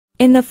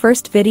In the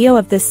first video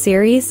of this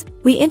series,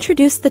 we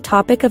introduced the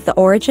topic of the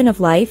origin of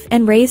life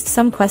and raised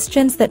some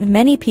questions that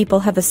many people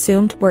have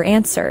assumed were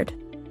answered.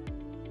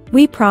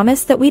 We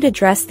promised that we'd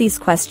address these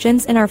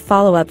questions in our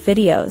follow-up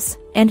videos,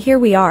 and here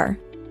we are.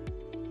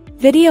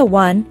 Video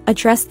 1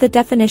 addressed the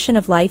definition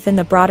of life in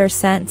the broader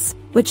sense,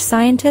 which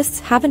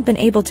scientists haven't been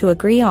able to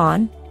agree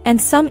on, and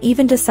some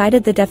even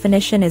decided the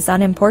definition is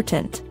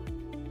unimportant.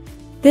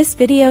 This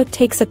video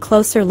takes a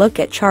closer look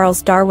at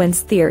Charles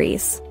Darwin's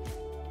theories.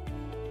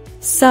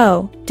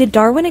 So, did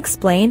Darwin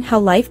explain how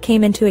life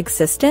came into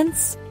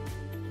existence?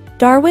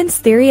 Darwin's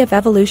theory of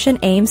evolution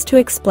aims to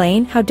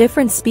explain how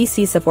different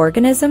species of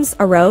organisms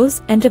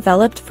arose and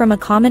developed from a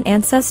common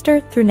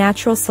ancestor through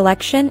natural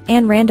selection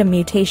and random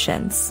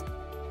mutations.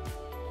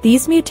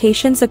 These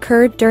mutations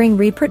occurred during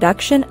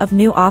reproduction of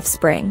new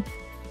offspring.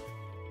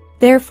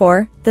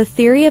 Therefore, the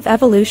theory of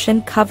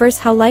evolution covers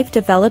how life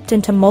developed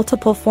into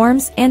multiple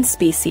forms and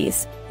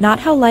species, not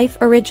how life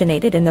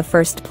originated in the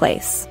first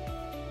place.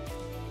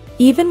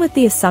 Even with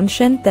the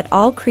assumption that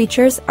all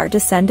creatures are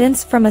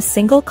descendants from a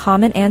single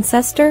common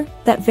ancestor,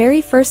 that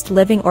very first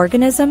living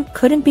organism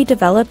couldn't be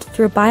developed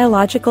through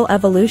biological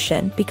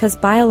evolution because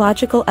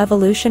biological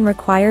evolution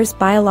requires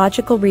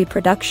biological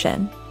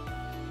reproduction.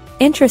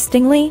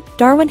 Interestingly,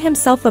 Darwin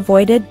himself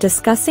avoided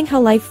discussing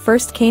how life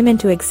first came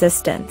into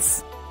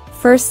existence.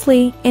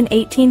 Firstly, in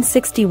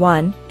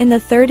 1861, in the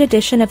third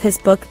edition of his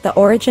book The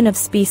Origin of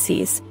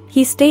Species,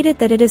 he stated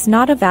that it is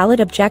not a valid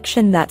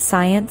objection that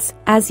science,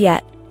 as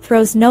yet,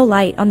 throws no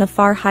light on the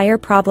far higher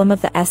problem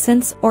of the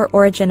essence or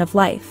origin of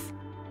life.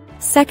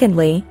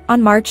 Secondly,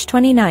 on March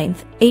 29,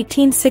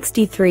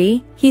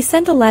 1863, he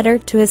sent a letter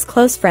to his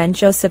close friend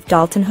Joseph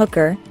Dalton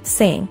Hooker,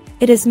 saying,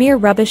 "It is mere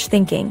rubbish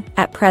thinking,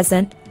 at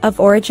present,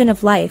 of origin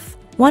of life.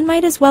 One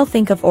might as well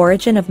think of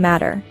origin of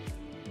matter."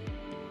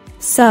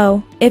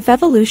 So, if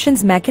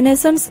evolution's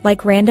mechanisms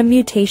like random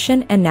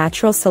mutation and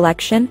natural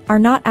selection are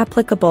not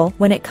applicable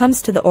when it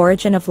comes to the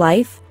origin of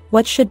life,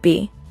 what should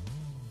be?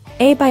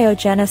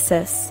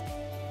 Abiogenesis.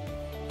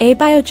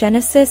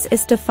 Abiogenesis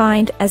is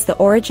defined as the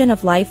origin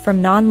of life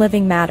from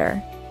non-living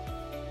matter.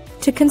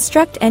 To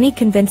construct any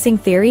convincing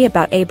theory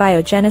about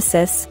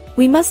abiogenesis,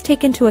 we must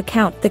take into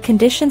account the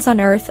conditions on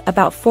Earth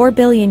about 4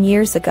 billion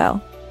years ago.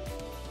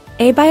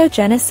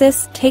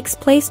 Abiogenesis takes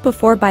place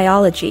before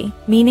biology,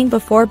 meaning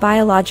before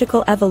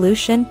biological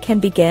evolution can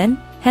begin,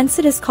 hence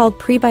it is called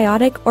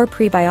prebiotic or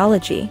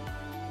prebiology.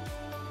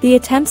 The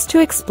attempts to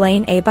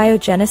explain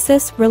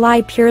abiogenesis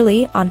rely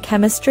purely on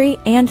chemistry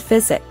and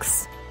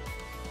physics.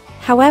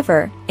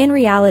 However, in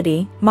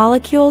reality,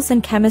 molecules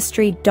and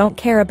chemistry don't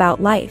care about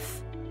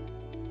life.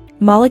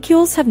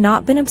 Molecules have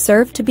not been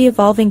observed to be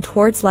evolving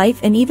towards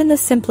life in even the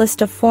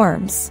simplest of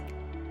forms.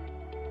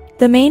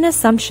 The main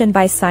assumption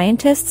by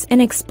scientists in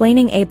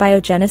explaining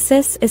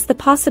abiogenesis is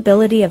the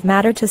possibility of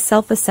matter to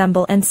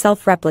self-assemble and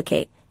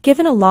self-replicate,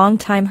 given a long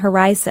time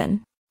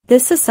horizon.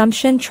 This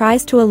assumption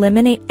tries to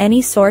eliminate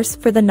any source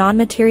for the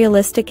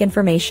non-materialistic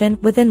information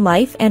within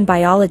life and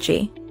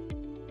biology.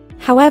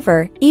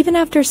 However, even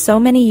after so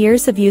many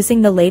years of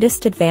using the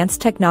latest advanced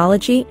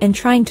technology in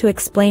trying to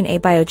explain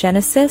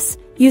abiogenesis,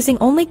 using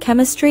only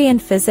chemistry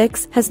and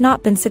physics has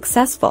not been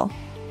successful.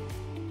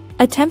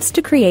 Attempts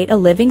to create a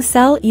living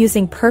cell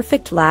using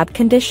perfect lab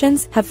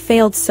conditions have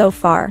failed so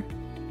far.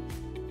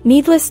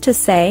 Needless to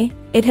say,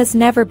 it has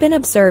never been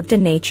observed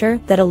in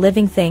nature that a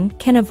living thing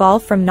can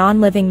evolve from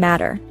non-living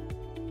matter.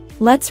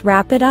 Let's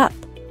wrap it up.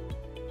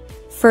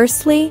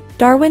 Firstly,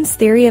 Darwin's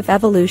theory of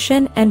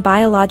evolution and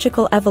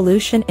biological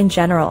evolution in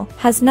general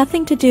has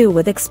nothing to do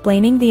with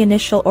explaining the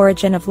initial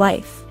origin of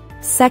life.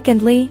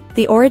 Secondly,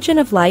 the origin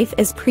of life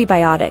is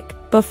prebiotic,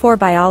 before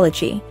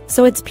biology,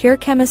 so it's pure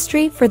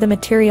chemistry for the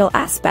material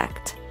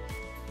aspect.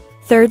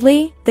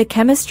 Thirdly, the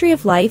chemistry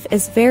of life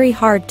is very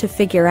hard to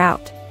figure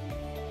out.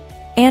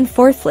 And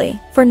fourthly,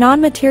 for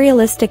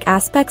non-materialistic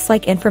aspects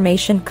like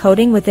information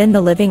coding within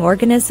the living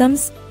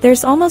organisms,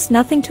 there's almost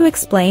nothing to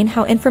explain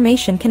how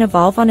information can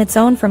evolve on its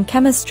own from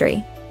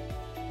chemistry.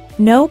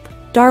 Nope,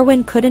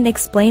 Darwin couldn't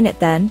explain it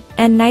then,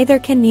 and neither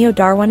can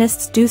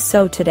Neo-Darwinists do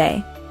so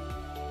today.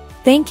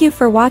 Thank you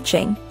for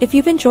watching. If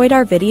you've enjoyed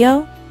our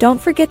video,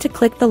 don't forget to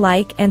click the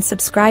like and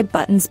subscribe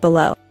buttons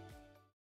below.